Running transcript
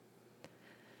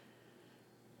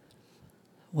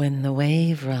When the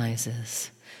wave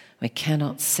rises, we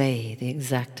cannot say the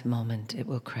exact moment it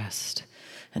will crest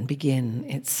and begin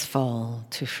its fall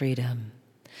to freedom,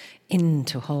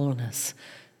 into wholeness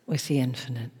with the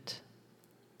infinite.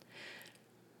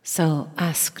 So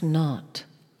ask not,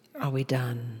 are we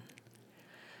done?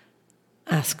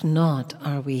 Ask not,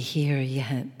 are we here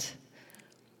yet?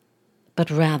 But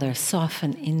rather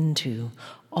soften into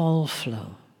all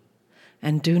flow,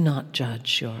 and do not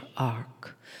judge your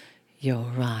arc, your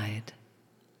ride.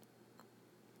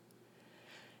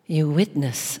 You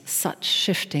witness such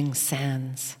shifting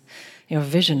sands, your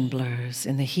vision blurs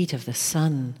in the heat of the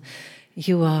sun.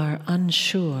 You are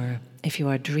unsure if you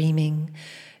are dreaming,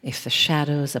 if the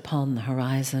shadows upon the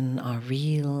horizon are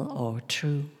real or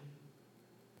true.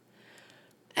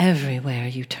 Everywhere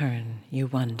you turn, you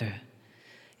wonder,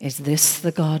 is this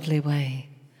the godly way?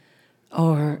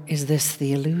 Or is this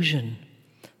the illusion,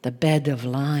 the bed of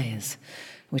lies,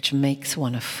 which makes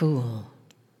one a fool?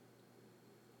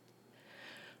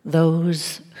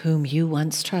 Those whom you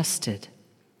once trusted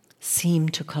seem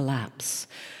to collapse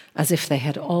as if they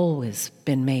had always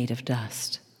been made of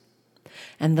dust.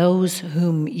 And those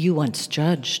whom you once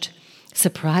judged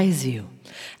surprise you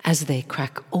as they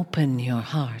crack open your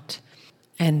heart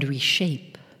and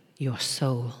reshape your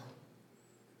soul.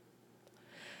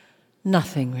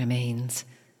 Nothing remains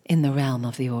in the realm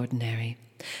of the ordinary.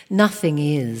 Nothing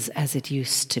is as it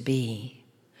used to be.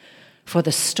 For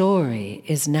the story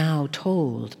is now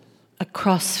told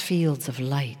across fields of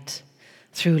light,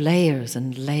 through layers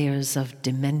and layers of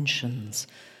dimensions,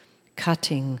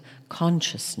 cutting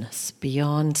consciousness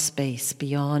beyond space,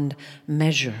 beyond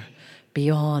measure,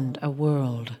 beyond a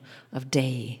world of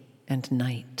day and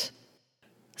night.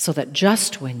 So that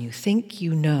just when you think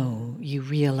you know, you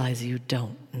realize you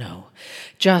don't know.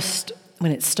 Just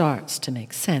when it starts to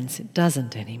make sense, it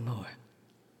doesn't anymore.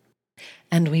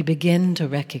 And we begin to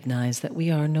recognize that we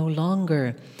are no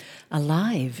longer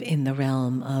alive in the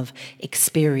realm of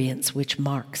experience which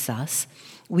marks us.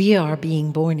 We are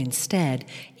being born instead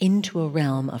into a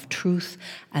realm of truth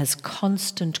as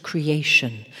constant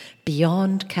creation,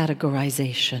 beyond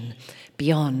categorization,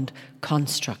 beyond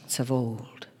constructs of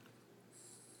old.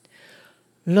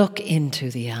 Look into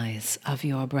the eyes of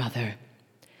your brother,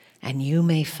 and you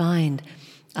may find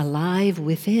alive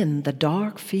within the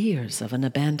dark fears of an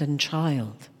abandoned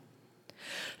child.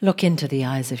 Look into the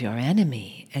eyes of your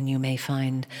enemy, and you may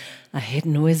find a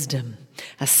hidden wisdom,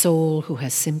 a soul who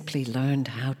has simply learned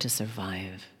how to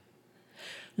survive.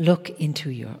 Look into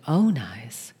your own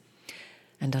eyes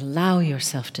and allow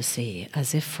yourself to see,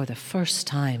 as if for the first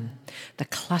time, the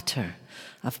clutter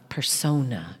of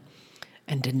persona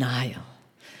and denial.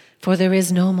 For there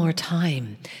is no more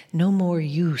time, no more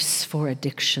use for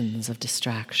addictions of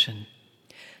distraction,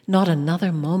 not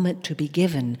another moment to be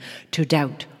given to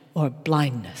doubt or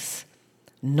blindness,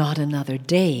 not another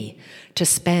day to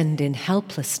spend in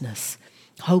helplessness,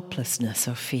 hopelessness,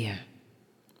 or fear.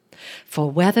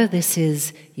 For whether this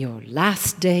is your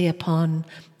last day upon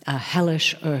a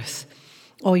hellish earth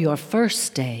or your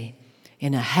first day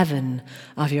in a heaven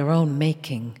of your own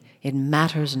making, it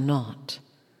matters not.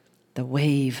 The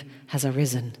wave has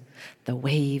arisen. The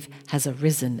wave has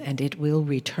arisen, and it will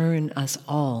return us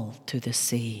all to the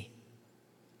sea.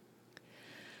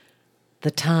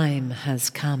 The time has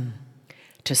come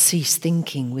to cease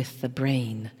thinking with the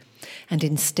brain and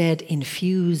instead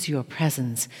infuse your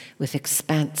presence with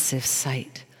expansive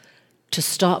sight, to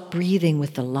stop breathing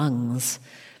with the lungs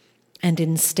and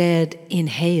instead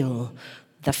inhale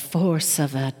the force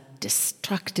of a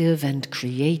destructive and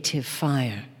creative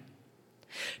fire,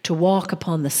 to walk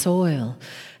upon the soil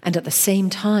and at the same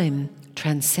time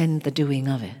transcend the doing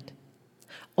of it,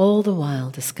 all the while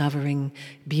discovering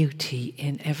beauty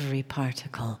in every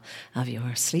particle of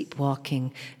your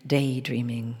sleepwalking,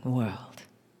 daydreaming world.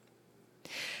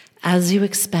 As you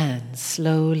expand,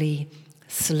 slowly,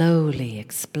 slowly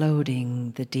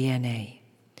exploding the DNA,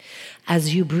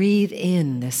 as you breathe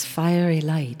in this fiery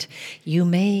light, you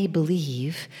may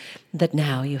believe that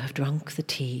now you have drunk the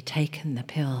tea, taken the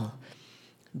pill.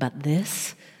 But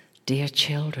this, dear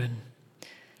children,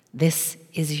 this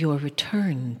is your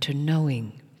return to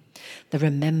knowing, the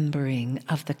remembering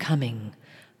of the coming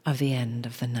of the end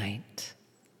of the night.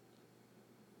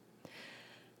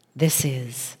 This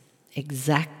is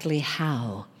exactly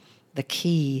how the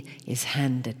key is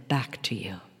handed back to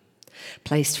you,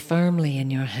 placed firmly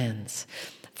in your hands,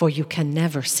 for you can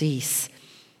never cease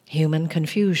human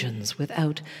confusions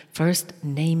without first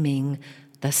naming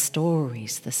the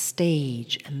stories, the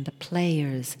stage, and the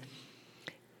players,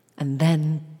 and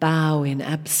then bow in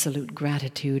absolute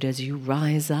gratitude as you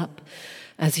rise up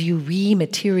as you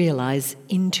re-materialize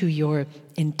into your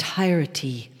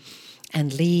entirety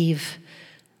and leave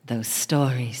those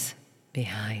stories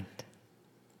behind.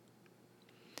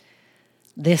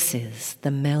 This is the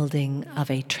melding of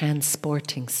a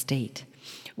transporting state,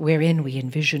 wherein we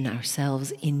envision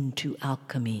ourselves into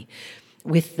alchemy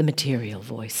with the material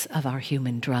voice of our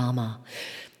human drama.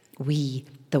 We,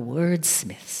 the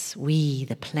wordsmiths, we,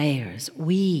 the players,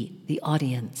 we, the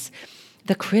audience,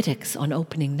 the critics on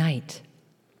opening night,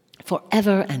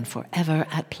 forever and forever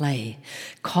at play,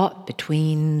 caught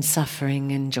between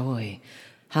suffering and joy,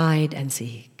 hide and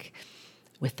seek,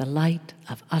 with the light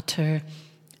of utter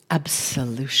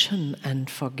absolution and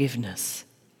forgiveness,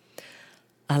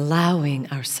 allowing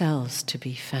ourselves to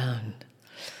be found,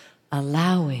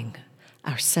 allowing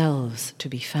ourselves to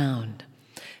be found.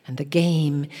 And the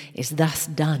game is thus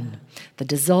done, the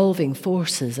dissolving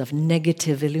forces of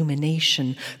negative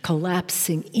illumination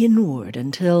collapsing inward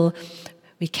until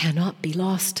we cannot be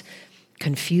lost,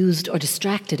 confused, or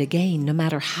distracted again, no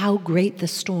matter how great the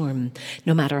storm,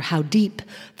 no matter how deep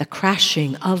the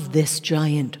crashing of this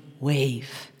giant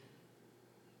wave.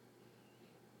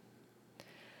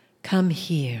 Come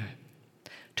here,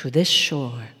 to this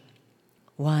shore,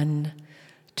 1,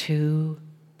 2,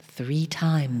 3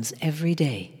 times every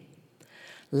day.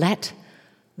 Let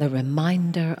the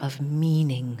reminder of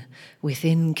meaning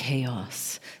within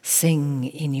chaos sing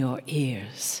in your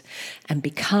ears, and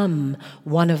become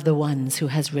one of the ones who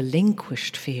has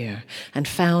relinquished fear and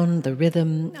found the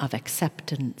rhythm of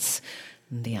acceptance,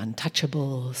 the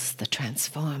untouchables, the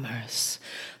transformers,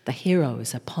 the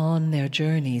heroes upon their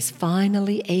journeys,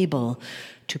 finally able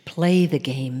to play the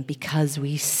game because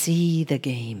we see the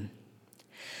game,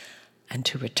 and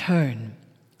to return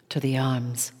to the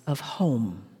arms of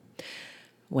home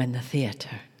when the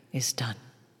theater is done.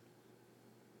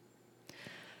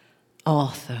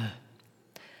 Author,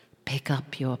 pick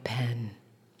up your pen.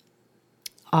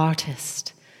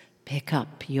 Artist, pick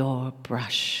up your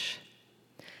brush.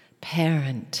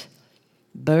 Parent,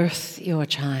 birth your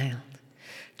child.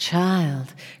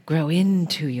 Child, grow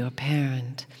into your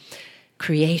parent.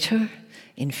 Creator,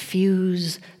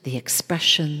 infuse the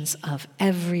expressions of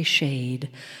every shade,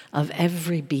 of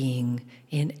every being,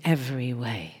 in every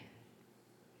way.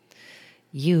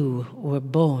 You were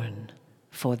born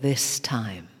for this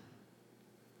time.